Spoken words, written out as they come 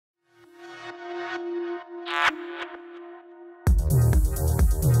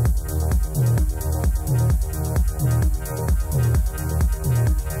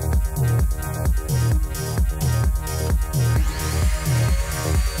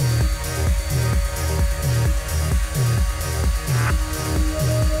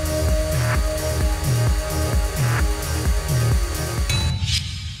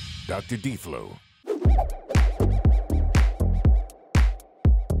Dr. D-Flo.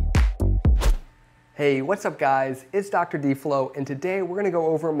 Hey, what's up guys? It's Dr. D-Flo, and today we're gonna go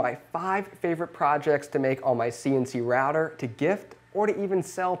over my 5 favorite projects to make on my CNC router to gift or to even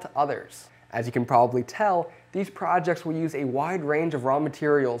sell to others. As you can probably tell, these projects will use a wide range of raw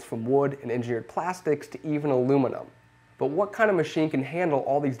materials from wood and engineered plastics to even aluminum. But what kind of machine can handle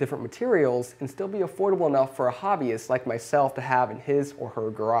all these different materials and still be affordable enough for a hobbyist like myself to have in his or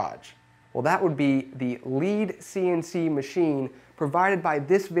her garage? Well, that would be the lead CNC machine provided by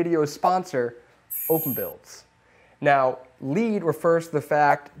this video's sponsor, OpenBuilds. Now, lead refers to the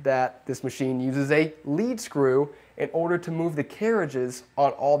fact that this machine uses a lead screw in order to move the carriages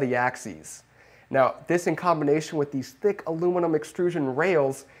on all the axes. Now, this in combination with these thick aluminum extrusion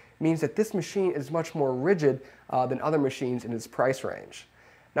rails means that this machine is much more rigid than other machines in its price range.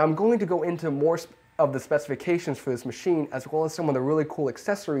 Now, I'm going to go into more of the specifications for this machine as well as some of the really cool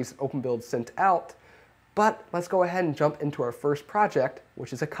accessories OpenBuilds sent out, but let's go ahead and jump into our first project,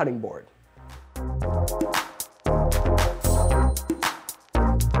 which is a cutting board.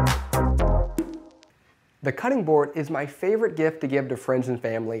 The cutting board is my favorite gift to give to friends and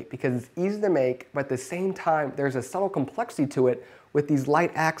family because it's easy to make, but at the same time there's a subtle complexity to it with these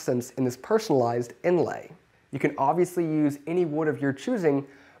light accents and this personalized inlay. You can obviously use any wood of your choosing,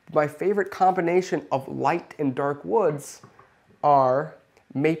 but my favorite combination of light and dark woods are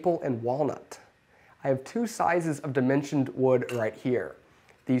maple and walnut. I have 2 sizes of dimensioned wood right here.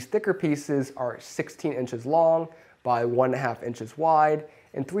 These thicker pieces are 16 inches long by 1.5 inches wide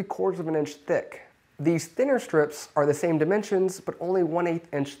and 3/4 inch thick. These thinner strips are the same dimensions, but only 1/8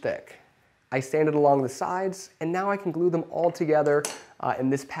 inch thick. I sanded along the sides, and now I can glue them all together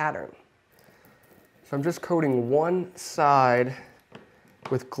in this pattern. So I'm just coating one side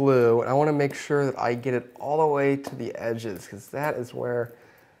with glue, and I want to make sure that I get it all the way to the edges, because that is where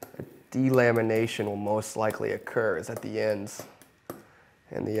a delamination will most likely occur, is at the ends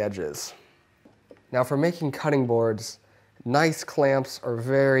and the edges. Now for making cutting boards, nice clamps are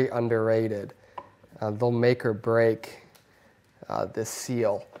very underrated. They'll make or break this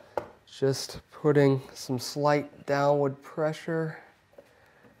seal. Just putting some slight downward pressure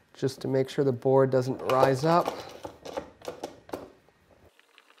just to make sure the board doesn't rise up.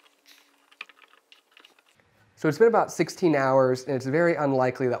 So it's been about 16 hours, and it's very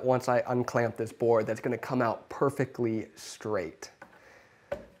unlikely that once I unclamp this board that's going to come out perfectly straight.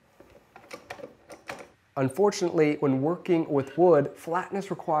 Unfortunately, when working with wood,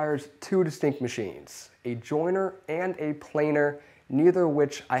 flatness requires 2 distinct machines, a joiner and a planer, neither of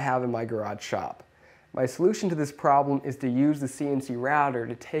which I have in my garage shop. My solution to this problem is to use the CNC router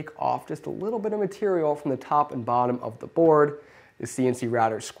to take off just a little bit of material from the top and bottom of the board. The CNC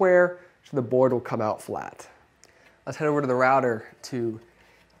router is square, so the board will come out flat. Let's head over to the router to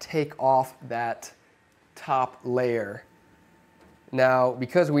take off that top layer. Now,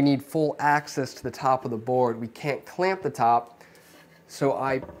 because we need full access to the top of the board, we can't clamp the top, so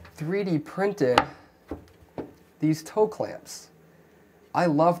I 3D printed these toe clamps. I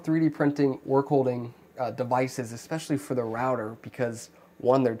love 3D printing workholding devices, especially for the router, because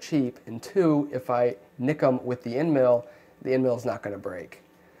 1, they're cheap, and 2, if I nick them with the end mill is not going to break.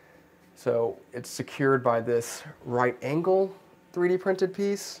 So it's secured by this right angle 3D printed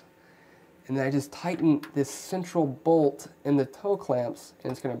piece. And then I just tighten this central bolt in the toe clamps,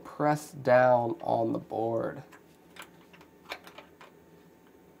 and it's going to press down on the board.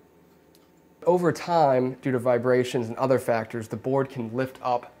 Over time, due to vibrations and other factors, the board can lift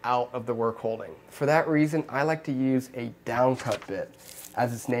up out of the work holding. For that reason, I like to use a downcut bit.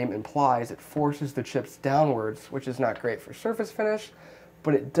 As its name implies, it forces the chips downwards, which is not great for surface finish,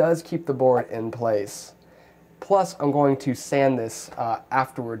 but it does keep the board in place. Plus, I'm going to sand this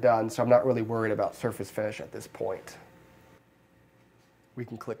after we're done, so I'm not really worried about surface finish at this point. We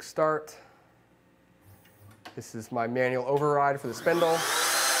can click start. This is my manual override for the spindle.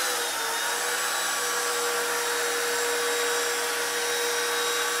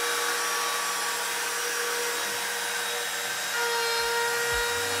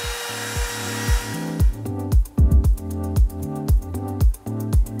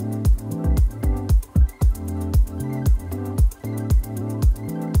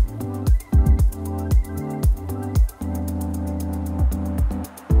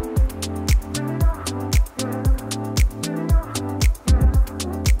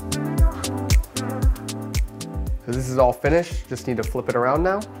 So this is all finished, just need to flip it around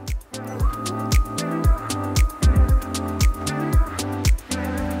now.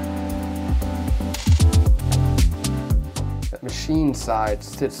 That machine side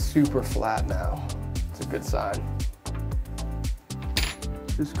sits super flat now. It's a good sign.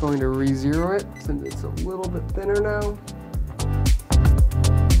 Just going to re-zero it since it's a little bit thinner now.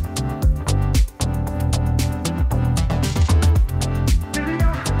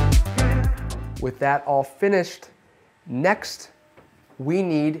 With that all finished, next we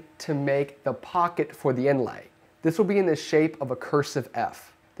need to make the pocket for the inlay. This will be in the shape of a cursive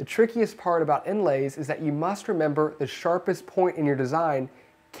F. The trickiest part about inlays is that you must remember the sharpest point in your design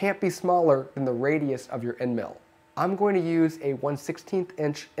can't be smaller than the radius of your end mill. I'm going to use a 1/16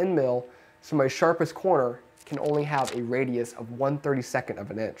 inch end mill, so my sharpest corner can only have a radius of 1/32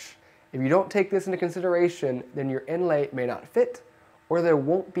 of an inch. If you don't take this into consideration, then your inlay may not fit, or there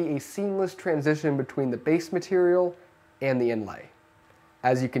won't be a seamless transition between the base material and the inlay.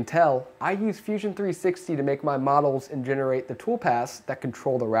 As you can tell, I use Fusion 360 to make my models and generate the toolpaths that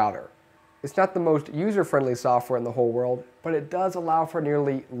control the router. It's not the most user-friendly software in the whole world, but it does allow for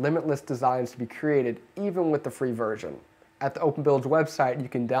nearly limitless designs to be created even with the free version. At the OpenBuild's website, you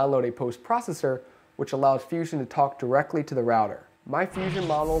can download a post-processor which allows Fusion to talk directly to the router. My Fusion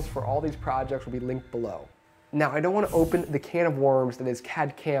models for all these projects will be linked below. Now, I don't want to open the can of worms that is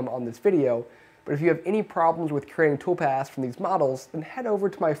CAD-CAM on this video, but if you have any problems with creating toolpaths from these models, then head over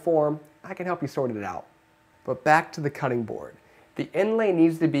to my forum. I can help you sort it out. But back to the cutting board. The inlay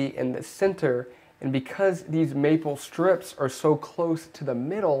needs to be in the center, and because these maple strips are so close to the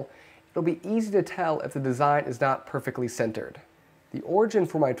middle, it'll be easy to tell if the design is not perfectly centered. The origin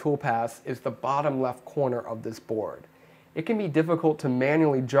for my toolpaths is the bottom left corner of this board. It can be difficult to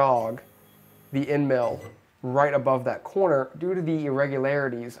manually jog the end mill right above that corner due to the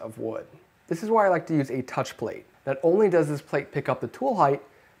irregularities of wood. This is why I like to use a touch plate. Not only does this plate pick up the tool height,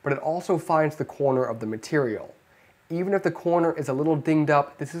 but it also finds the corner of the material. Even if the corner is a little dinged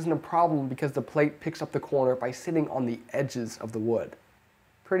up, this isn't a problem because the plate picks up the corner by sitting on the edges of the wood.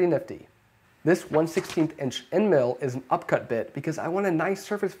 Pretty nifty. This 1/16 inch end mill is an upcut bit because I want a nice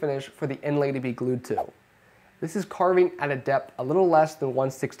surface finish for the inlay to be glued to. This is carving at a depth a little less than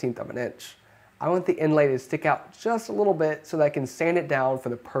 1/16 of an inch. I want the inlay to stick out just a little bit so that I can sand it down for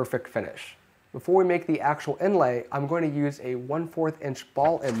the perfect finish. Before we make the actual inlay, I'm going to use a 1/4 inch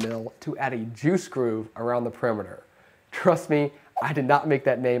ball end mill to add a juice groove around the perimeter. Trust me, I did not make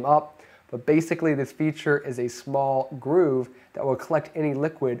that name up, but basically this feature is a small groove that will collect any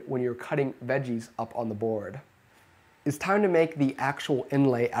liquid when you're cutting veggies up on the board. It's time to make the actual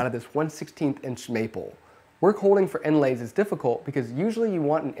inlay out of this 1/16 inch maple. Workholding for inlays is difficult because usually you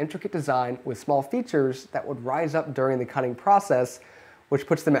want an intricate design with small features that would rise up during the cutting process, which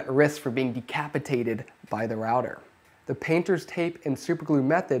puts them at risk for being decapitated by the router. The painter's tape and superglue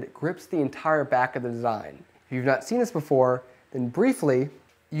method grips the entire back of the design. If you've not seen this before, then briefly,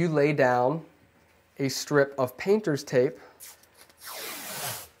 you lay down a strip of painter's tape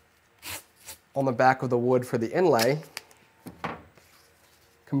on the back of the wood for the inlay,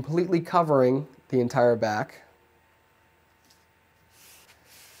 completely covering the entire back.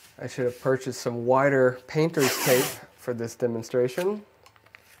 I should have purchased some wider painter's tape for this demonstration.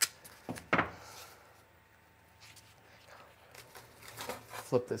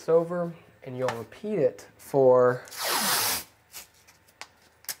 Flip this over, and you'll repeat it for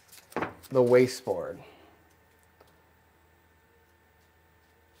the wasteboard.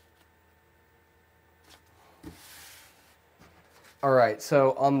 All right,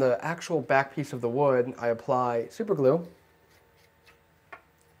 so on the actual back piece of the wood, I apply super glue.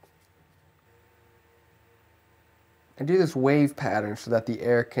 And do this wave pattern so that the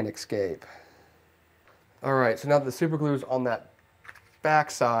air can escape. All right, so now that the super glue is on that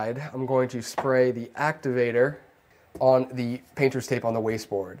back side, I'm going to spray the activator on the painter's tape on the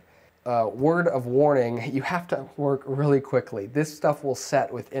wasteboard. Word of warning, you have to work really quickly. This stuff will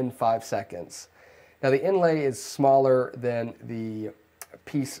set within 5 seconds. Now the inlay is smaller than the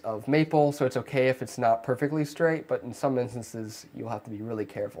piece of maple, so it's okay if it's not perfectly straight, but in some instances you'll have to be really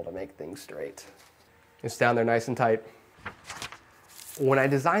careful to make things straight. It's down there nice and tight. When I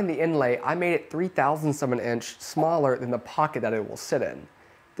designed the inlay, I made it 3/1000ths of an inch smaller than the pocket that it will sit in.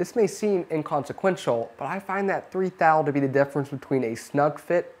 This may seem inconsequential, but I find that 3 thou to be the difference between a snug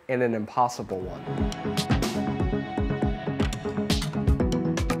fit and an impossible one.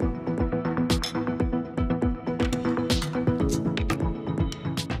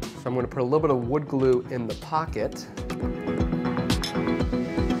 So I'm going to put a little bit of wood glue in the pocket.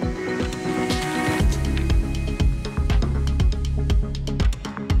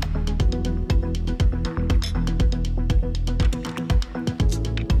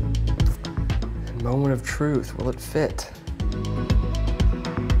 Moment of truth, will it fit?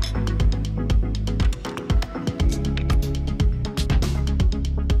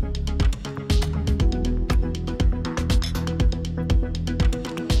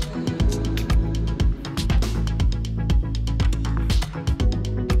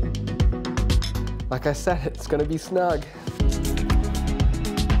 Like I said, it's gonna be snug.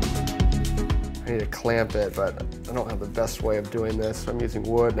 I need to clamp it, but I don't have the best way of doing this. So I'm using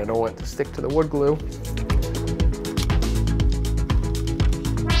wood and I don't want it to stick to the wood glue.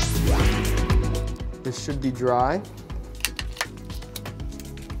 This should be dry.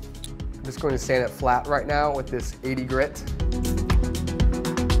 I'm just going to sand it flat right now with this 80 grit.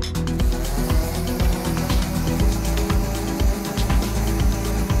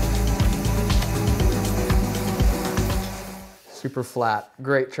 Super flat,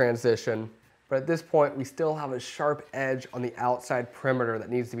 great transition. But at this point, we still have a sharp edge on the outside perimeter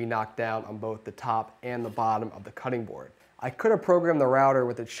that needs to be knocked down on both the top and the bottom of the cutting board. I could have programmed the router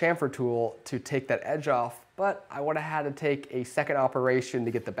with a chamfer tool to take that edge off, but I would have had to take a second operation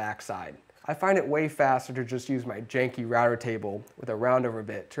to get the backside. I find it way faster to just use my janky router table with a roundover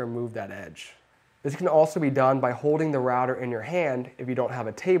bit to remove that edge. This can also be done by holding the router in your hand if you don't have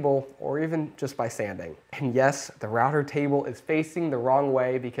a table, or even just by sanding. And yes, the router table is facing the wrong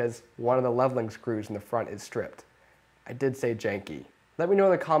way because one of the leveling screws in the front is stripped. I did say janky. Let me know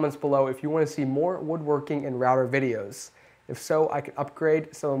in the comments below if you want to see more woodworking and router videos. If so, I can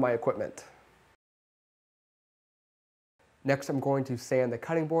upgrade some of my equipment. Next, I'm going to sand the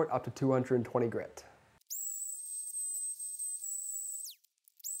cutting board up to 220 grit.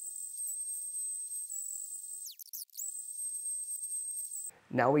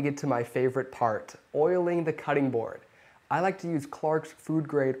 Now we get to my favorite part, oiling the cutting board. I like to use Clark's food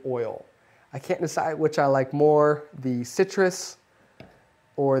grade oil. I can't decide which I like more, the citrus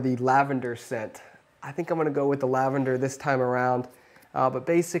or the lavender scent. I think I'm gonna go with the lavender this time around, but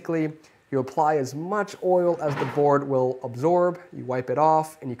basically you apply as much oil as the board will absorb, you wipe it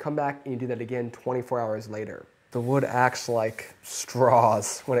off, and you come back and you do that again 24 hours later. The wood acts like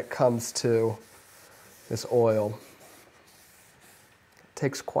straws when it comes to this oil. It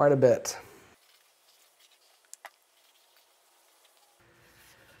takes quite a bit.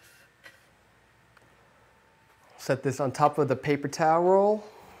 Set this on top of the paper towel roll,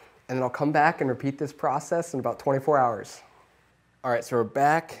 and then I'll come back and repeat this process in about 24 hours. All right, so we're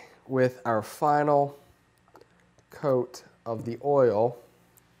back with our final coat of the oil.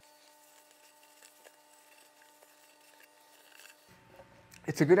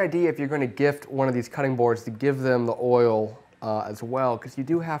 It's a good idea if you're going to gift one of these cutting boards to give them the oil as well, because you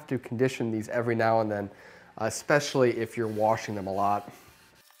do have to condition these every now and then, especially if you're washing them a lot.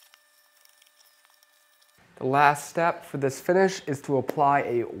 The last step for this finish is to apply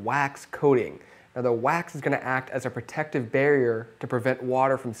a wax coating. Now the wax is going to act as a protective barrier to prevent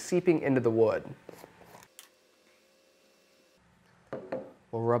water from seeping into the wood.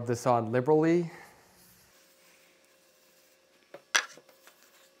 We'll rub this on liberally.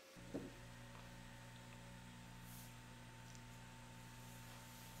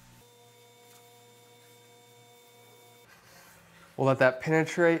 We'll let that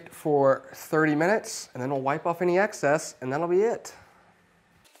penetrate for 30 minutes, and then we'll wipe off any excess, and that'll be it.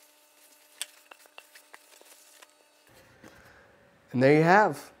 And there you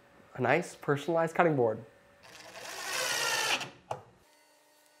have a nice personalized cutting board.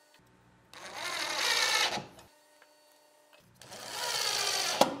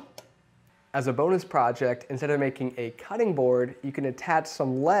 As a bonus project, instead of making a cutting board, you can attach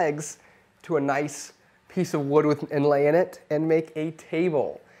some legs to a nice piece of wood with an inlay in it and make a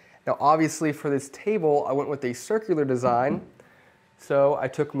table. Now obviously for this table I went with a circular design, so I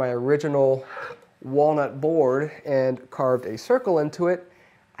took my original walnut board and carved a circle into it.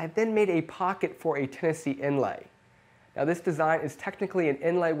 I then made a pocket for a Tennessee inlay. Now this design is technically an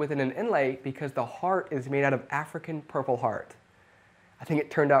inlay within an inlay because the heart is made out of African purple heart. I think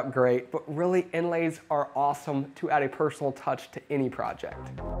it turned out great, but really inlays are awesome to add a personal touch to any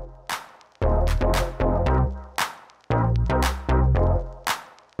project.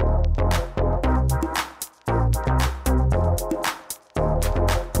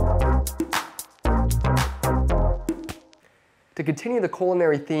 To continue the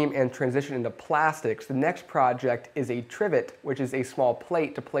culinary theme and transition into plastics, the next project is a trivet, which is a small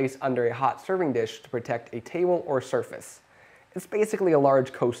plate to place under a hot serving dish to protect a table or surface. It's basically a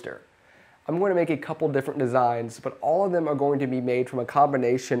large coaster. I'm going to make a couple different designs, but all of them are going to be made from a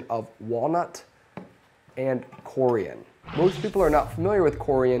combination of walnut and corian. Most people are not familiar with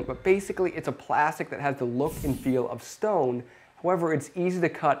corian, but basically it's a plastic that has the look and feel of stone. However, it's easy to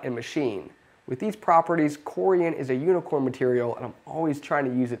cut and machine. With these properties, corian is a unicorn material, and I'm always trying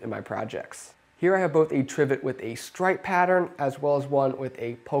to use it in my projects. Here I have both a trivet with a stripe pattern as well as one with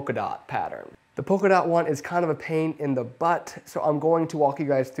a polka dot pattern. The polka dot one is kind of a pain in the butt, so I'm going to walk you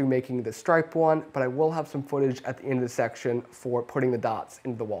guys through making the stripe one, but I will have some footage at the end of the section for putting the dots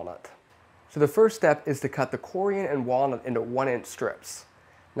into the walnut. So the first step is to cut the corian and walnut into 1-inch strips.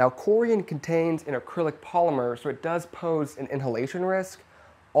 Now corian contains an acrylic polymer, so it does pose an inhalation risk.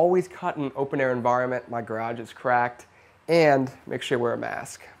 Always cut in an open air environment, my garage is cracked, and make sure you wear a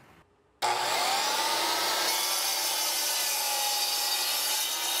mask.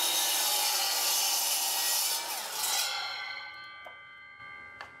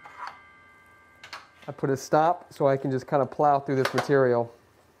 I put a stop so I can just kind of plow through this material.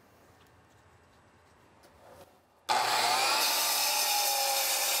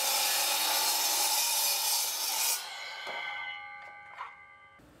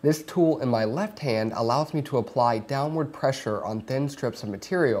 This tool in my left hand allows me to apply downward pressure on thin strips of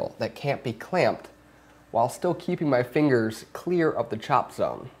material that can't be clamped while still keeping my fingers clear of the chop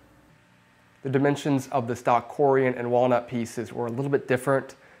zone. The dimensions of the stock corian and walnut pieces were a little bit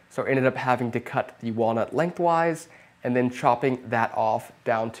different, so I ended up having to cut the walnut lengthwise and then chopping that off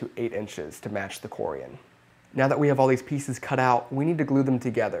down to 8 inches to match the corian. Now that we have all these pieces cut out, we need to glue them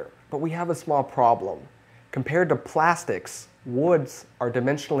together, but we have a small problem. Compared to plastics, woods are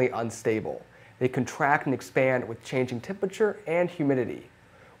dimensionally unstable. They contract and expand with changing temperature and humidity.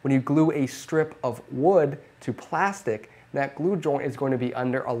 When you glue a strip of wood to plastic, that glue joint is going to be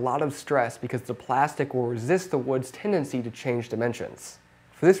under a lot of stress because the plastic will resist the wood's tendency to change dimensions.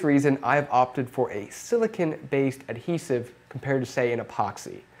 For this reason, I have opted for a silicon-based adhesive compared to, say, an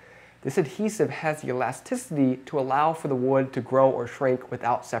epoxy. This adhesive has the elasticity to allow for the wood to grow or shrink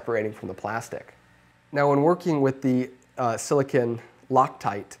without separating from the plastic. Now, when working with the silicon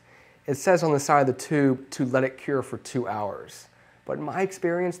Loctite, it says on the side of the tube to let it cure for 2 hours. But in my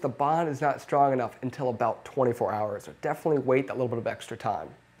experience, the bond is not strong enough until about 24 hours, so definitely wait that little bit of extra time.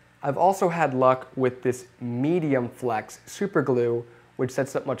 I've also had luck with this medium flex super glue, which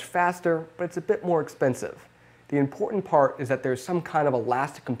sets up much faster, but it's a bit more expensive. The important part is that there's some kind of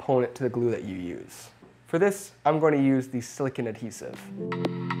elastic component to the glue that you use. For this, I'm going to use the silicon adhesive.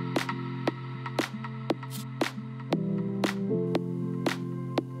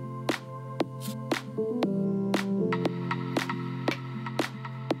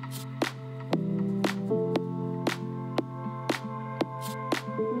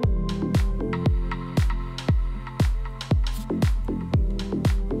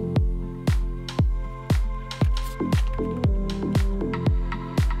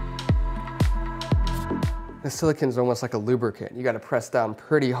 The silicone is almost like a lubricant. You got to press down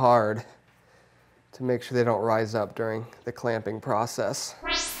pretty hard to make sure they don't rise up during the clamping process.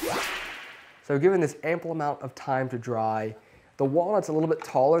 So given this ample amount of time to dry, the walnut's a little bit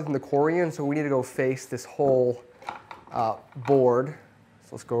taller than the corian, so we need to go face this whole board. So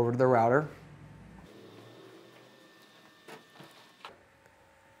let's go over to the router.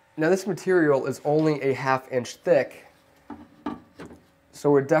 Now this material is only a 1/2 inch thick, so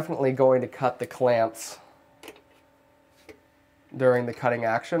we're definitely going to cut the clamps during the cutting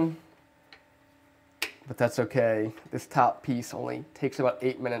action, but that's okay. This top piece only takes about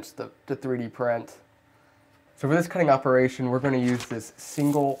 8 minutes to 3D print. So for this cutting operation, we're going to use this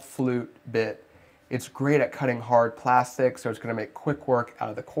single flute bit. It's great at cutting hard plastic, so it's going to make quick work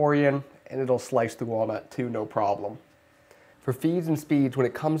out of the corian, and it'll slice the walnut too, no problem. For feeds and speeds, when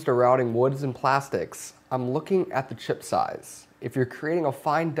it comes to routing woods and plastics, I'm looking at the chip size. If you're creating a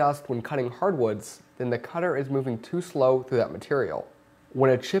fine dust when cutting hardwoods, then the cutter is moving too slow through that material.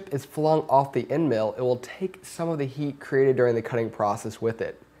 When a chip is flung off the end mill, it will take some of the heat created during the cutting process with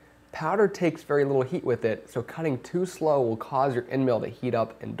it. Powder takes very little heat with it, so cutting too slow will cause your end mill to heat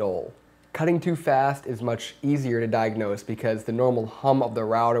up and dull. Cutting too fast is much easier to diagnose because the normal hum of the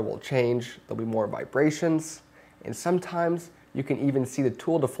router will change, there'll be more vibrations, and sometimes you can even see the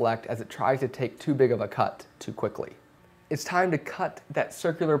tool deflect as it tries to take too big of a cut too quickly. It's time to cut that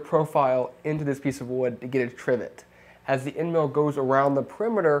circular profile into this piece of wood to get a trivet. As the end mill goes around the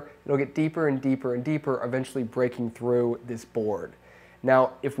perimeter, it'll get deeper and deeper and deeper, eventually breaking through this board.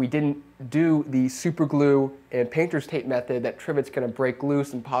 Now, if we didn't do the super glue and painter's tape method, that trivet's going to break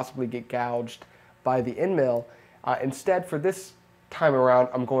loose and possibly get gouged by the end mill. Instead, for this time around,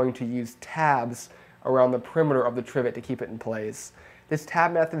 I'm going to use tabs around the perimeter of the trivet to keep it in place. This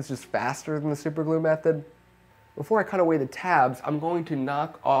tab method is just faster than the super glue method. Before I cut away the tabs, I'm going to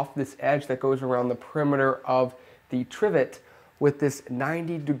knock off this edge that goes around the perimeter of the trivet with this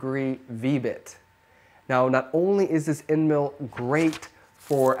 90-degree V-bit. Now, not only is this end mill great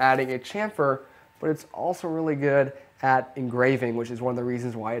for adding a chamfer, but it's also really good at engraving, which is one of the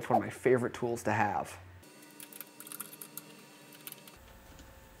reasons why it's one of my favorite tools to have.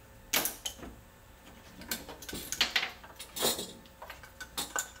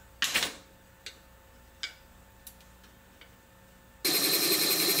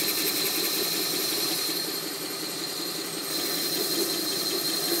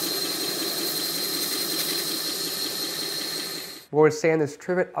 I'm going to sand this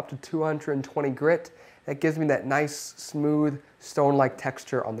trivet up to 220 grit. That gives me that nice, smooth, stone-like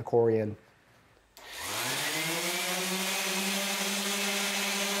texture on the corian.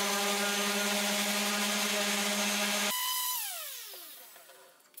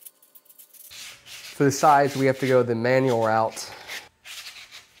 For the sides, we have to go the manual route.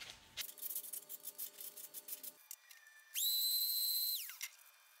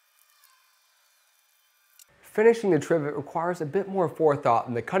 Finishing the trivet requires a bit more forethought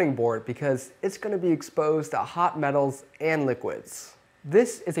than the cutting board because it's going to be exposed to hot metals and liquids.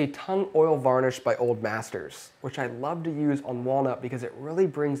 This is a tung oil varnish by Old Masters, which I love to use on walnut because it really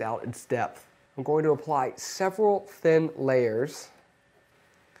brings out its depth. I'm going to apply several thin layers,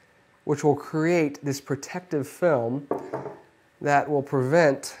 which will create this protective film that will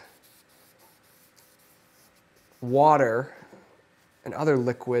prevent water and other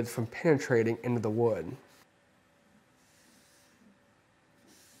liquids from penetrating into the wood.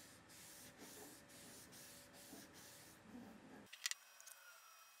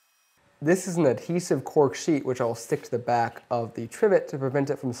 This is an adhesive cork sheet which I will stick to the back of the trivet to prevent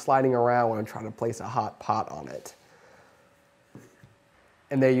it from sliding around when I'm trying to place a hot pot on it.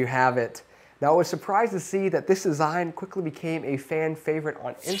 And there you have it. Now I was surprised to see that this design quickly became a fan favorite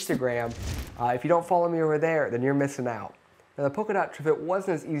on Instagram. If you don't follow me over there, then you're missing out. Now the polka dot trivet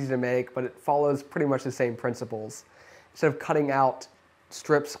wasn't as easy to make, but it follows pretty much the same principles. Instead of cutting out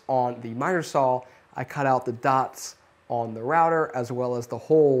strips on the miter saw, I cut out the dots on the router as well as the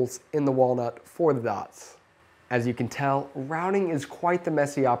holes in the walnut for the dots. As you can tell, routing is quite the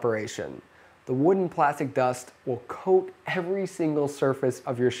messy operation. The wood and plastic dust will coat every single surface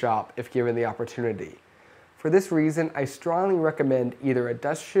of your shop if given the opportunity. For this reason, I strongly recommend either a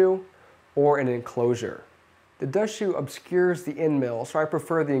dust shoe or an enclosure. The dust shoe obscures the end mill, so I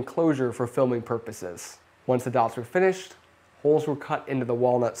prefer the enclosure for filming purposes. Once the dots were finished, holes were cut into the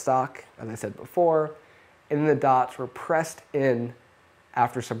walnut stock, as I said before, and then the dots were pressed in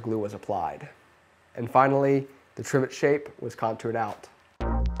after some glue was applied. And finally, the trivet shape was contoured out.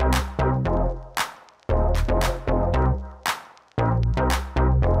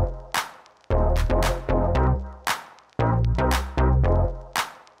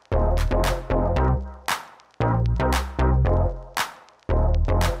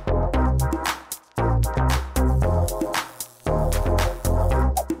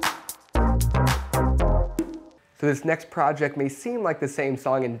 So this next project may seem like the same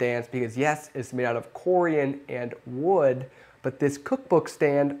song and dance because yes, it's made out of corian and wood, but this cookbook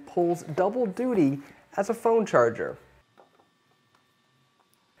stand pulls double duty as a phone charger.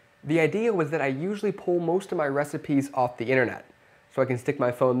 The idea was that I usually pull most of my recipes off the internet, so I can stick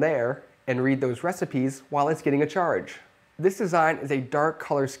my phone there and read those recipes while it's getting a charge. This design is a dark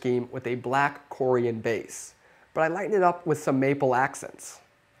color scheme with a black corian base, but I lightened it up with some maple accents.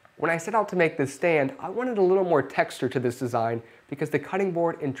 When I set out to make this stand, I wanted a little more texture to this design because the cutting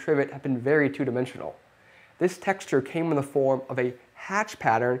board and trivet have been very two-dimensional. This texture came in the form of a hatch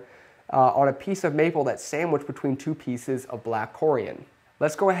pattern on a piece of maple that's sandwiched between two pieces of black corian.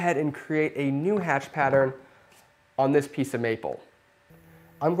 Let's go ahead and create a new hatch pattern on this piece of maple.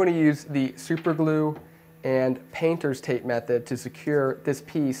 I'm going to use the super glue and painter's tape method to secure this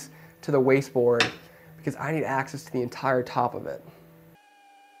piece to the wasteboard because I need access to the entire top of it.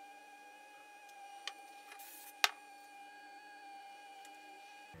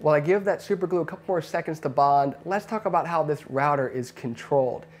 While I give that super glue a couple more seconds to bond, let's talk about how this router is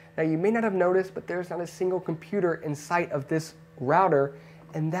controlled. Now you may not have noticed, but there's not a single computer in sight of this router,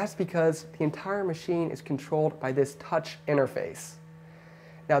 and that's because the entire machine is controlled by this touch interface.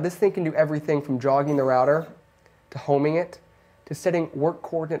 Now this thing can do everything from jogging the router, to homing it, to setting work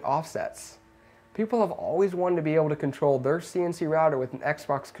coordinate offsets. People have always wanted to be able to control their CNC router with an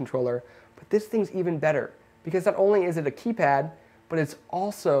Xbox controller, but this thing's even better, because not only is it a keypad, but it's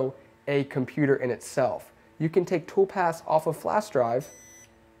also a computer in itself. You can take toolpaths off of flash drive.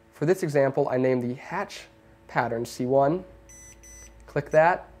 For this example, I named the hatch pattern C1. Click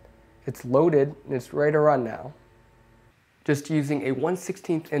that, it's loaded, and it's ready to run now. Just using a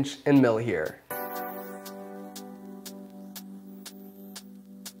 1/16 inch end mill here.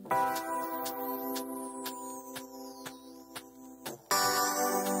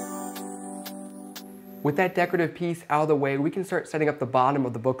 With that decorative piece out of the way, we can start setting up the bottom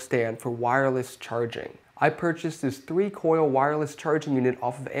of the book stand for wireless charging. I purchased this 3-coil wireless charging unit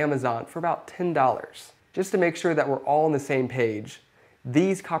off of Amazon for about $10. Just to make sure that we're all on the same page,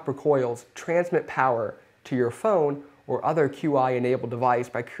 these copper coils transmit power to your phone or other QI-enabled device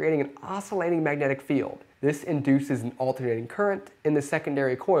by creating an oscillating magnetic field. This induces an alternating current in the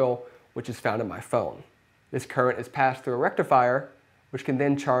secondary coil, which is found in my phone. This current is passed through a rectifier, which can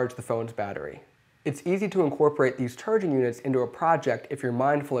then charge the phone's battery. It's easy to incorporate these charging units into a project if you're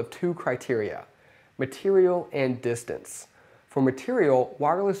mindful of two criteria: material and distance. For material,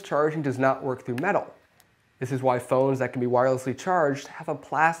 wireless charging does not work through metal. This is why phones that can be wirelessly charged have a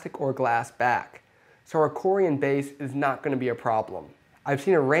plastic or glass back. So our Corian base is not going to be a problem. I've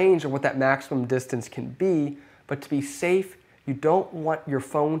seen a range of what that maximum distance can be, but to be safe, you don't want your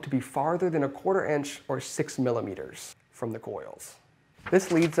phone to be farther than 1/4 inch or 6 millimeters from the coils.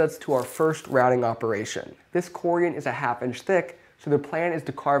 This leads us to our first routing operation. This Corian is a 1/2 inch thick, so the plan is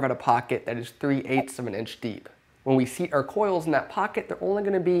to carve out a pocket that is 3/8 of an inch deep. When we seat our coils in that pocket, they're only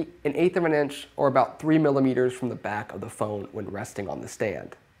going to be 1/8 of an inch or about 3 millimeters from the back of the phone when resting on the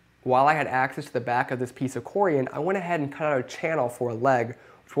stand. While I had access to the back of this piece of Corian, I went ahead and cut out a channel for a leg,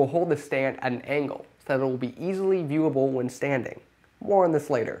 which will hold the stand at an angle so that it will be easily viewable when standing. More on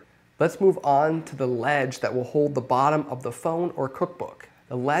this later. Let's move on to the ledge that will hold the bottom of the phone or cookbook.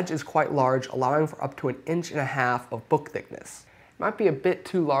 The ledge is quite large, allowing for up to 1.5 inches of book thickness. It might be a bit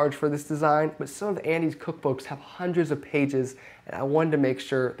too large for this design, but some of Andy's cookbooks have hundreds of pages, and I wanted to make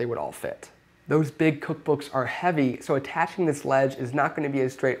sure they would all fit. Those big cookbooks are heavy, so attaching this ledge is not going to be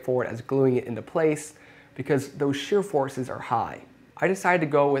as straightforward as gluing it into place because those shear forces are high. I decided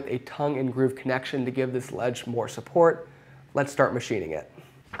to go with a tongue and groove connection to give this ledge more support. Let's start machining it.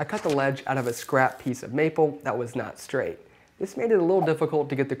 I cut the ledge out of a scrap piece of maple that was not straight. This made it a little difficult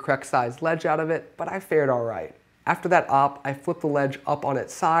to get the correct size ledge out of it, but I fared all right. After that op, I flipped the ledge up on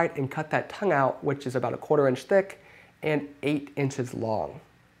its side and cut that tongue out, which is about 1/4 inch thick and 8 inches long.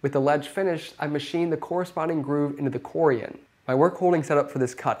 With the ledge finished, I machined the corresponding groove into the Corian. My work holding setup for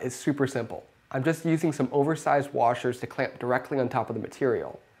this cut is super simple. I'm just using some oversized washers to clamp directly on top of the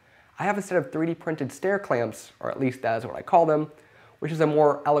material. I have a set of 3D printed stair clamps, or at least that is what I call them, which is a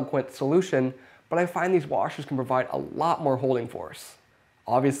more eloquent solution, but I find these washers can provide a lot more holding force.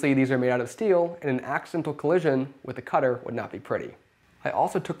 Obviously, these are made out of steel, and an accidental collision with the cutter would not be pretty. I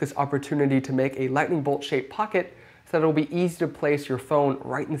also took this opportunity to make a lightning bolt shaped pocket so that it will be easy to place your phone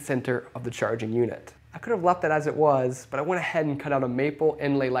right in the center of the charging unit. I could have left it as it was, but I went ahead and cut out a maple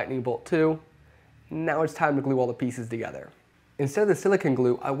inlay lightning bolt too. Now it's time to glue all the pieces together. Instead of the silicone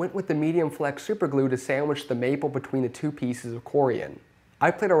glue, I went with the medium flex super glue to sandwich the maple between the two pieces of Corian.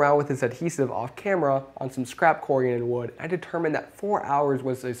 I played around with this adhesive off camera on some scrap Corian and wood, and I determined that 4 hours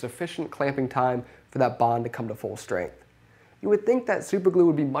was a sufficient clamping time for that bond to come to full strength. You would think that super glue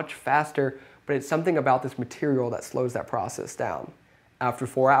would be much faster, but it's something about this material that slows that process down. After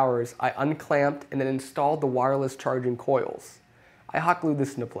 4 hours, I unclamped and then installed the wireless charging coils. I hot glued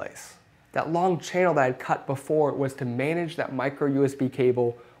this into place. That long channel that I had cut before was to manage that micro USB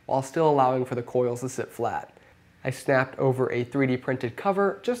cable while still allowing for the coils to sit flat. I snapped over a 3D printed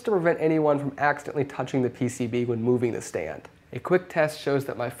cover just to prevent anyone from accidentally touching the PCB when moving the stand. A quick test shows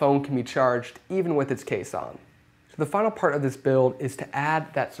that my phone can be charged even with its case on. So the final part of this build is to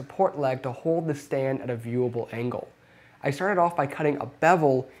add that support leg to hold the stand at a viewable angle. I started off by cutting a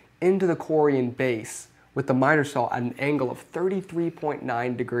bevel into the Corian base with the miter saw at an angle of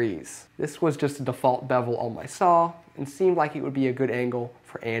 33.9 degrees. This was just a default bevel on my saw and seemed like it would be a good angle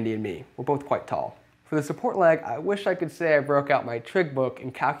for Andy and me. We're both quite tall. For the support leg, I wish I could say I broke out my trig book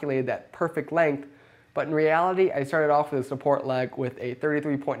and calculated that perfect length, but in reality, I started off with a support leg with a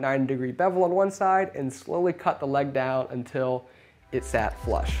 33.9 degree bevel on one side and slowly cut the leg down until it sat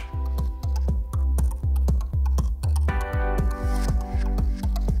flush.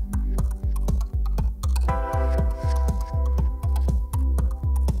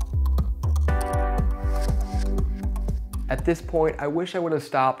 At this point, I wish I would have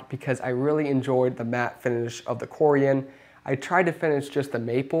stopped because I really enjoyed the matte finish of the Corian. I tried to finish just the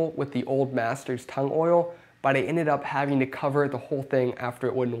maple with the Old Masters tongue oil, but I ended up having to cover the whole thing after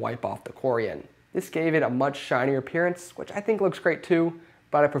it wouldn't wipe off the Corian. This gave it a much shinier appearance, which I think looks great too,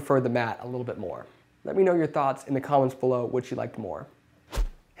 but I prefer the matte a little bit more. Let me know your thoughts in the comments below which you liked more.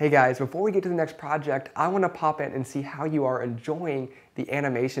 Hey guys, before we get to the next project, I want to pop in and see how you are enjoying the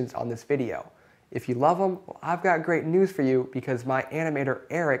animations on this video. If you love them, well, I've got great news for you because my animator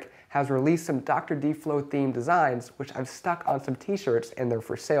Eric has released some Dr. D-Flo themed designs which I've stuck on some t-shirts and they're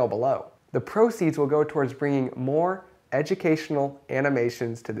for sale below. The proceeds will go towards bringing more educational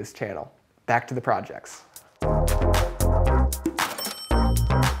animations to this channel. Back to the projects.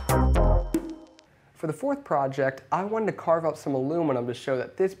 For the fourth project, I wanted to carve out some aluminum to show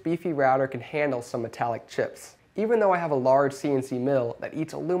that this beefy router can handle some metallic chips. Even though I have a large CNC mill that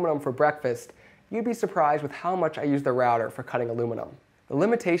eats aluminum for breakfast, you'd be surprised with how much I use the router for cutting aluminum. The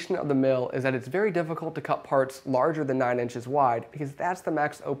limitation of the mill is that it's very difficult to cut parts larger than 9 inches wide because that's the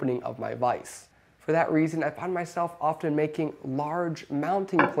max opening of my vise. For For that reason, I find myself often making large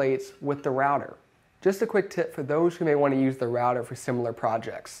mounting plates with the router. Just a quick tip for those who may want to use the router for similar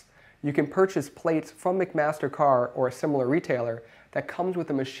projects. You can purchase plates from McMaster-Carr or a similar retailer that comes with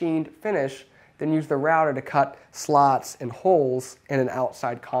a machined finish, then use the router to cut slots and holes in an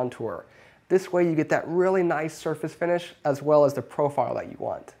outside contour. This way you get that really nice surface finish as well as the profile that you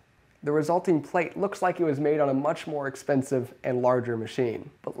want. The resulting plate looks like it was made on a much more expensive and larger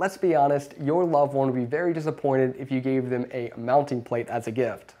machine. But let's be honest, your loved one would be very disappointed if you gave them a mounting plate as a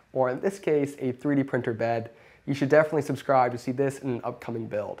gift, or in this case, a 3D printer bed. You should definitely subscribe to see this in an upcoming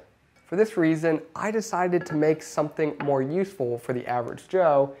build. For this reason, I decided to make something more useful for the average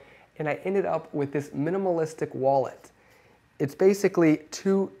Joe, and I ended up with this minimalistic wallet. It's basically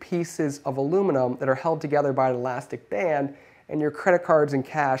two pieces of aluminum that are held together by an elastic band, and your credit cards and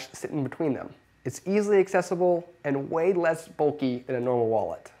cash sit in between them. It's easily accessible and way less bulky than a normal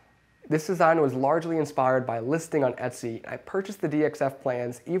wallet. This design was largely inspired by a listing on Etsy, and I purchased the DXF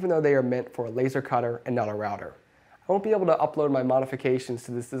plans even though they are meant for a laser cutter and not a router. I won't be able to upload my modifications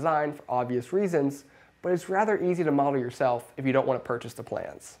to this design for obvious reasons, but it's rather easy to model yourself if you don't want to purchase the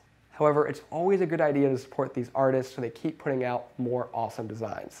plans. However, it's always a good idea to support these artists so they keep putting out more awesome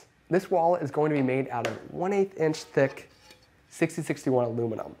designs. This wallet is going to be made out of 1/8 inch thick 6061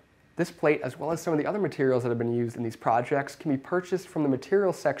 aluminum. This plate, as well as some of the other materials that have been used in these projects, can be purchased from the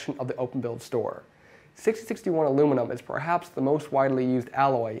materials section of the Open Build store. 6061 aluminum is perhaps the most widely used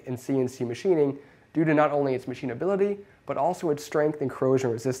alloy in CNC machining due to not only its machinability, but also its strength and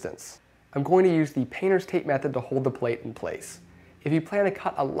corrosion resistance. I'm going to use the painter's tape method to hold the plate in place. If you plan to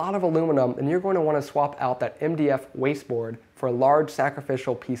cut a lot of aluminum, then you're going to want to swap out that MDF wasteboard for a large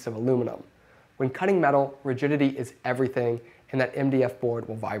sacrificial piece of aluminum. When cutting metal, rigidity is everything, and that MDF board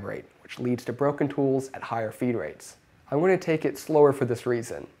will vibrate, which leads to broken tools at higher feed rates. I'm going to take it slower for this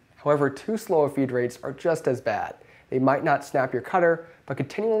reason. However, too slow of feed rates are just as bad. They might not snap your cutter, but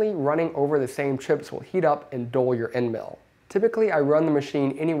continually running over the same chips will heat up and dull your end mill. Typically, I run the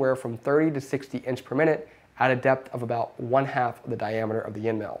machine anywhere from 30 to 60 inch per minute at a depth of about 1/2 of the diameter of the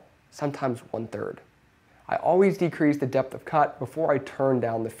end mill, sometimes 1/3. I always decrease the depth of cut before I turn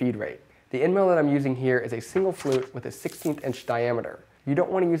down the feed rate. The end mill that I'm using here is a single flute with a 16th inch diameter. You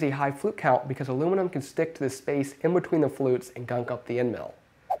don't want to use a high flute count because aluminum can stick to the space in between the flutes and gunk up the end mill.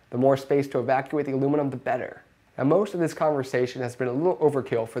 The more space to evacuate the aluminum, the better. Now, most of this conversation has been a little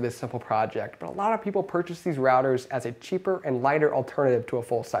overkill for this simple project, but a lot of people purchase these routers as a cheaper and lighter alternative to a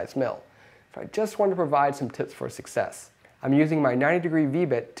full-size mill. So I just wanted to provide some tips for success. I'm using my 90-degree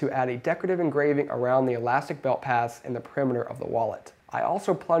V-bit to add a decorative engraving around the elastic belt paths and the perimeter of the wallet. I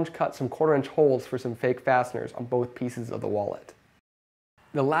also plunge cut some 1/4 inch holes for some fake fasteners on both pieces of the wallet.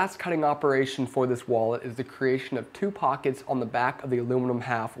 The last cutting operation for this wallet is the creation of two pockets on the back of the aluminum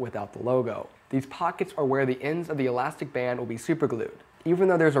half without the logo. These pockets are where the ends of the elastic band will be superglued. Even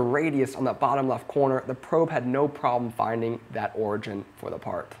though there's a radius on the bottom left corner, the probe had no problem finding that origin for the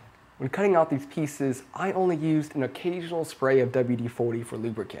part. When cutting out these pieces, I only used an occasional spray of WD-40 for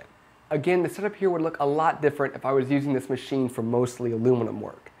lubricant. Again, the setup here would look a lot different if I was using this machine for mostly aluminum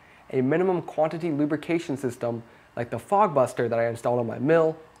work. A minimum quantity lubrication system, like the fog buster that I installed on my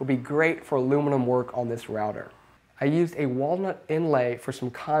mill, would be great for aluminum work on this router. I used a walnut inlay for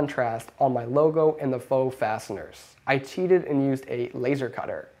some contrast on my logo and the faux fasteners. I cheated and used a laser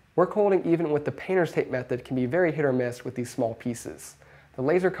cutter. Workholding, even with the painter's tape method, can be very hit or miss with these small pieces. The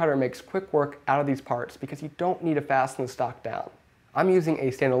laser cutter makes quick work out of these parts because you don't need to fasten the stock down. I'm using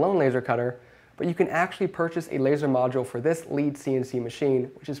a standalone laser cutter, but you can actually purchase a laser module for this lead CNC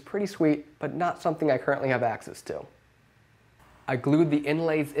machine, which is pretty sweet, but not something I currently have access to. I glued the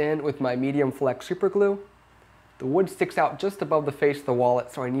inlays in with my medium flex super glue. The wood sticks out just above the face of the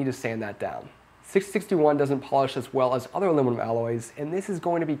wallet, so I need to sand that down. 661 doesn't polish as well as other aluminum alloys, and this is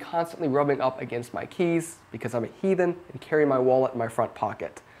going to be constantly rubbing up against my keys because I'm a heathen and carry my wallet in my front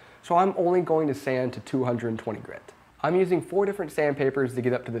pocket. So I'm only going to sand to 220 grit. I'm using 4 different sandpapers to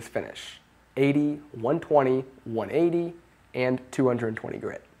get up to this finish: 80, 120, 180, and 220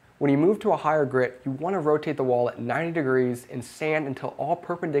 grit. When you move to a higher grit, you want to rotate the wallet 90 degrees and sand until all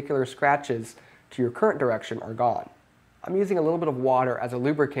perpendicular scratches to your current direction are gone. I'm using a little bit of water as a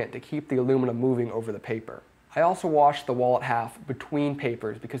lubricant to keep the aluminum moving over the paper. I also washed the wallet half between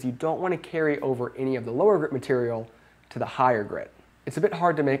papers because you don't want to carry over any of the lower grit material to the higher grit. It's a bit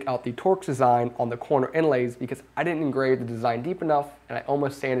hard to make out the Torx design on the corner inlays because I didn't engrave the design deep enough and I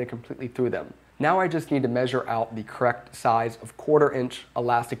almost sanded completely through them. Now I just need to measure out the correct size of 1/4 inch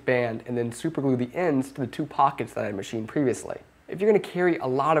elastic band and then superglue the ends to the 2 pockets that I machined previously. If you're going to carry a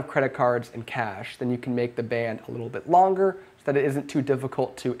lot of credit cards and cash, then you can make the band a little bit longer so that it isn't too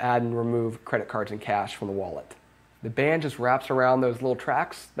difficult to add and remove credit cards and cash from the wallet. The band just wraps around those little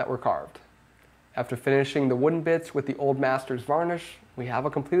tracks that were carved. After finishing the wooden bits with the Old Masters varnish, we have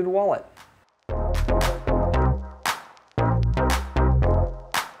a completed wallet.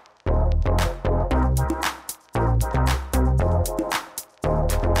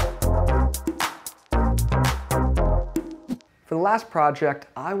 For the last project,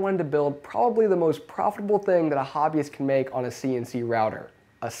 I wanted to build probably the most profitable thing that a hobbyist can make on a CNC router,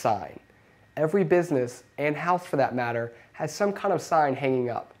 a sign. Every business, and house for that matter, has some kind of sign hanging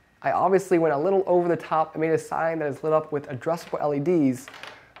up. I obviously went a little over the top and made a sign that is lit up with addressable LEDs,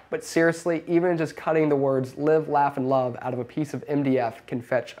 but seriously, even just cutting the words live, laugh, and love out of a piece of MDF can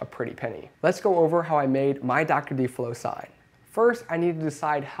fetch a pretty penny. Let's go over how I made my Dr. D-Flo sign. First, I needed to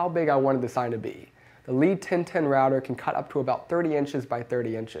decide how big I wanted the sign to be. The Lead 1010 router can cut up to about 30 inches by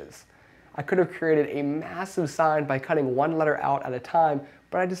 30 inches. I could have created a massive sign by cutting one letter out at a time,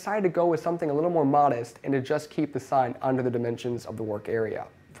 but I decided to go with something a little more modest and to just keep the sign under the dimensions of the work area.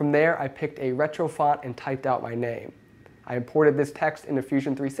 From there, I picked a retro font and typed out my name. I imported this text into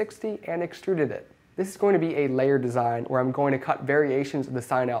Fusion 360 and extruded it. This is going to be a layered design where I'm going to cut variations of the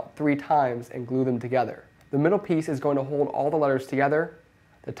sign out 3 times and glue them together. The middle piece is going to hold all the letters together,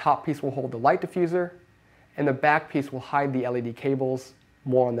 the top piece will hold the light diffuser, and the back piece will hide the LED cables.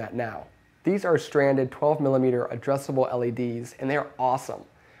 More on that now. These are stranded 12mm addressable LEDs, and they are awesome.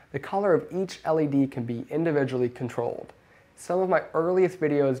 The color of each LED can be individually controlled. Some of my earliest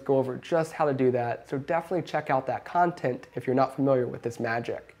videos go over just how to do that, so definitely check out that content if you're not familiar with this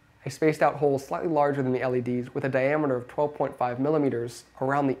magic. I spaced out holes slightly larger than the LEDs with a diameter of 12.5mm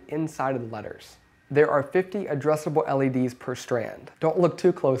around the inside of the letters. There are 50 addressable LEDs per strand. Don't look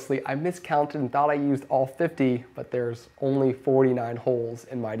too closely, I miscounted and thought I used all 50, but there's only 49 holes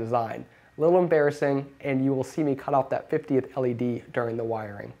in my design. A little embarrassing, and you will see me cut off that 50th LED during the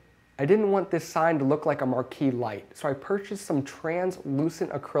wiring. I didn't want this sign to look like a marquee light, so I purchased some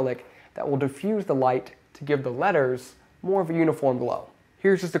translucent acrylic that will diffuse the light to give the letters more of a uniform glow.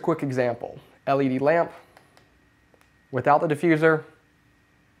 Here's just a quick example. LED lamp, without the diffuser,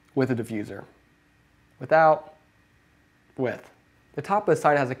 with a diffuser. Without, with. The top of the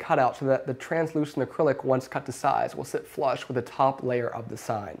sign has a cutout so that the translucent acrylic, once cut to size, will sit flush with the top layer of the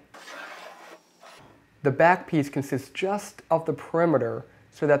sign. The back piece consists just of the perimeter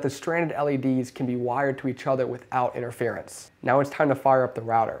so that the stranded LEDs can be wired to each other without interference. Now it's time to fire up the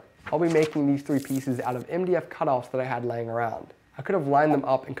router. I'll be making these 3 pieces out of MDF cutoffs that I had laying around. I could have lined them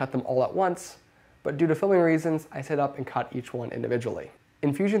up and cut them all at once, but due to filming reasons, I set up and cut each one individually.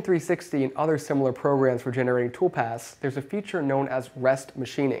 In Fusion 360 and other similar programs for generating toolpaths, there's a feature known as rest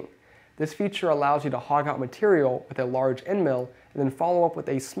machining. This feature allows you to hog out material with a large end mill and then follow up with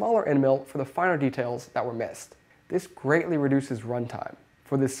a smaller end mill for the finer details that were missed. This greatly reduces runtime.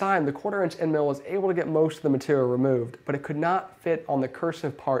 For this sign, the 1/4-inch end mill was able to get most of the material removed, but it could not fit on the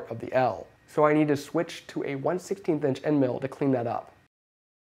cursive part of the L, so I need to switch to a 1/16-inch end mill to clean that up.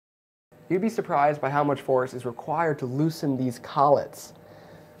 You'd be surprised by how much force is required to loosen these collets.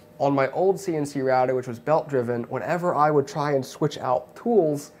 On my old CNC router, which was belt driven, whenever I would try and switch out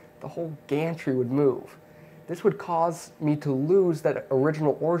tools, the whole gantry would move. This would cause me to lose that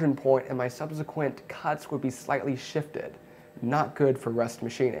original origin point, and my subsequent cuts would be slightly shifted. Not good for rest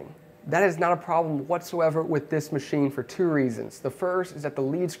machining. That is not a problem whatsoever with this machine for 2 reasons. The first is that the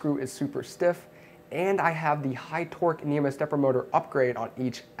lead screw is super stiff, and I have the high torque EMS stepper motor upgrade on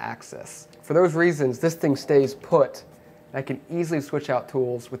each axis. For those reasons, this thing stays put. I can easily switch out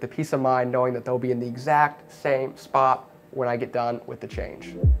tools with the peace of mind knowing that they'll be in the exact same spot when I get done with the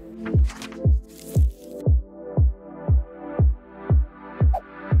change.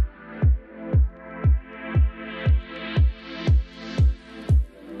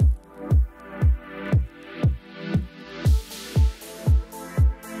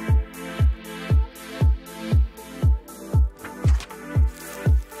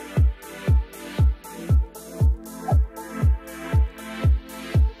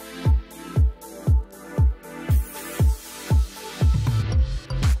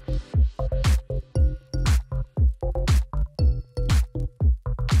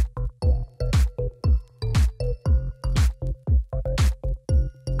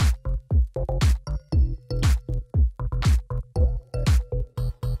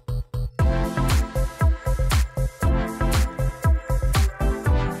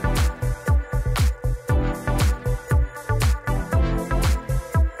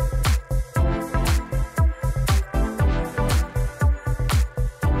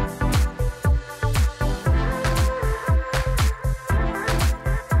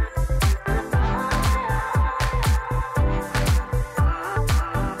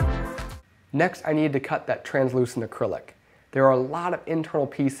 Next, I needed to cut that translucent acrylic. There are a lot of internal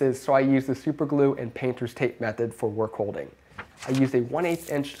pieces, so I used the super glue and painter's tape method for work holding. I used a 1/8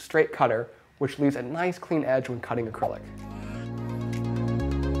 inch straight cutter, which leaves a nice clean edge when cutting acrylic.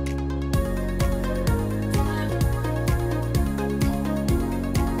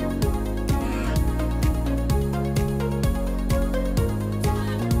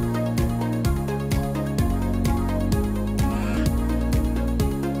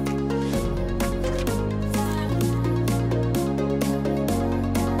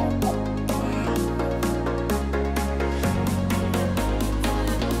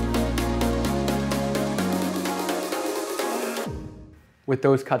 With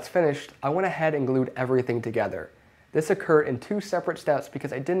those cuts finished, I went ahead and glued everything together. This occurred in 2 separate steps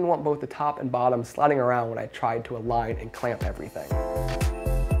because I didn't want both the top and bottom sliding around when I tried to align and clamp everything.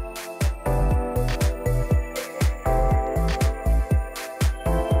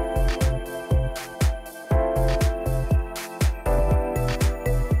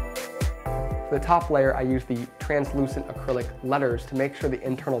 For the top layer, I used the translucent acrylic letters to make sure the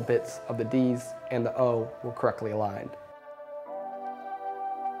internal bits of the D's and the O were correctly aligned.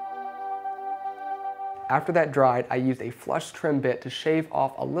 After that dried, I used a flush trim bit to shave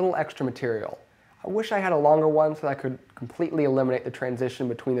off a little extra material. I wish I had a longer one so that I could completely eliminate the transition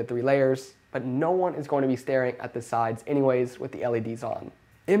between the 3 layers, but no one is going to be staring at the sides anyways with the LEDs on.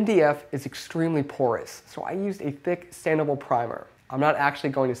 MDF is extremely porous, so I used a thick sandable primer. I'm not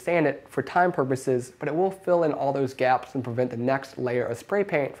actually going to sand it for time purposes, but it will fill in all those gaps and prevent the next layer of spray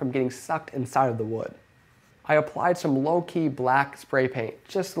paint from getting sucked inside of the wood. I applied some low-key black spray paint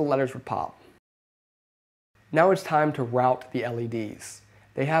just so the letters would pop. Now it's time to route the LEDs.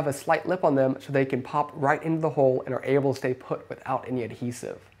 They have a slight lip on them so they can pop right into the hole and are able to stay put without any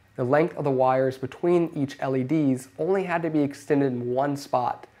adhesive. The length of the wires between each LEDs only had to be extended in one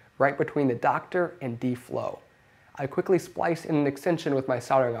spot, right between the Doctor and D-Flo. I quickly spliced in an extension with my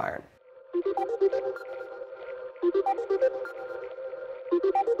soldering iron.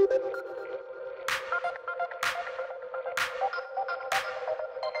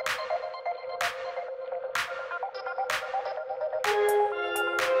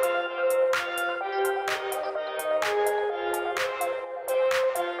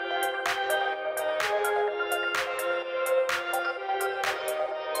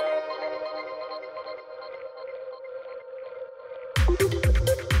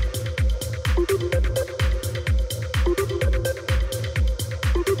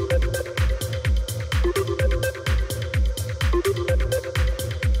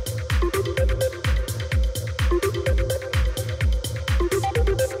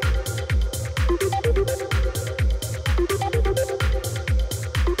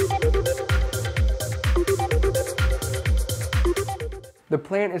 The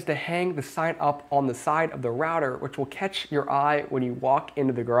plan is to hang the sign up on the side of the router, which will catch your eye when you walk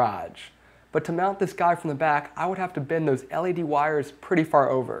into the garage. But to mount this guy from the back, I would have to bend those LED wires pretty far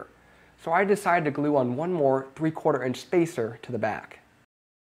over. So I decided to glue on one more 3/4 inch spacer to the back.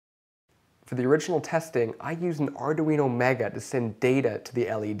 For the original testing, I used an Arduino Mega to send data to the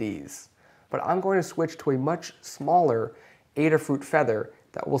LEDs. But I'm going to switch to a much smaller Adafruit feather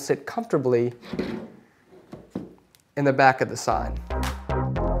that will sit comfortably in the back of the sign.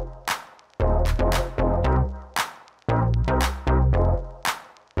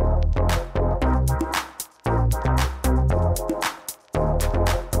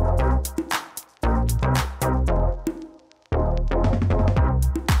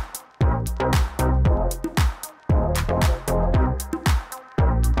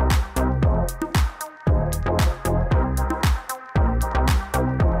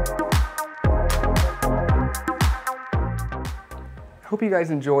 Hope you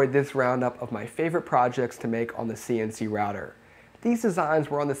guys enjoyed this roundup of my favorite projects to make on the CNC router. These designs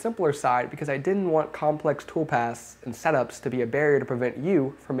were on the simpler side because I didn't want complex toolpaths and setups to be a barrier to prevent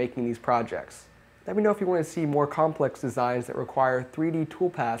you from making these projects. Let me know if you want to see more complex designs that require 3D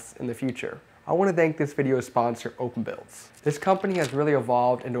toolpaths in the future. I want to thank this video's sponsor, OpenBuilds. This company has really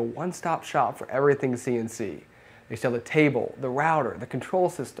evolved into a one-stop shop for everything CNC. They sell the table, the router, the control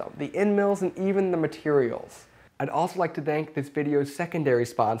system, the end mills, and even the materials. I'd also like to thank this video's secondary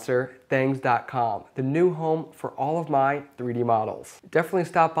sponsor, Thangs.com, the new home for all of my 3D models. Definitely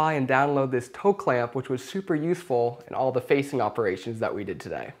stop by and download this toe clamp, which was super useful in all the facing operations that we did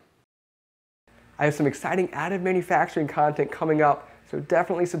today. I have some exciting additive manufacturing content coming up, so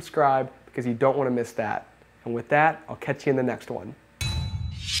definitely subscribe because you don't want to miss that. And with that, I'll catch you in the next one.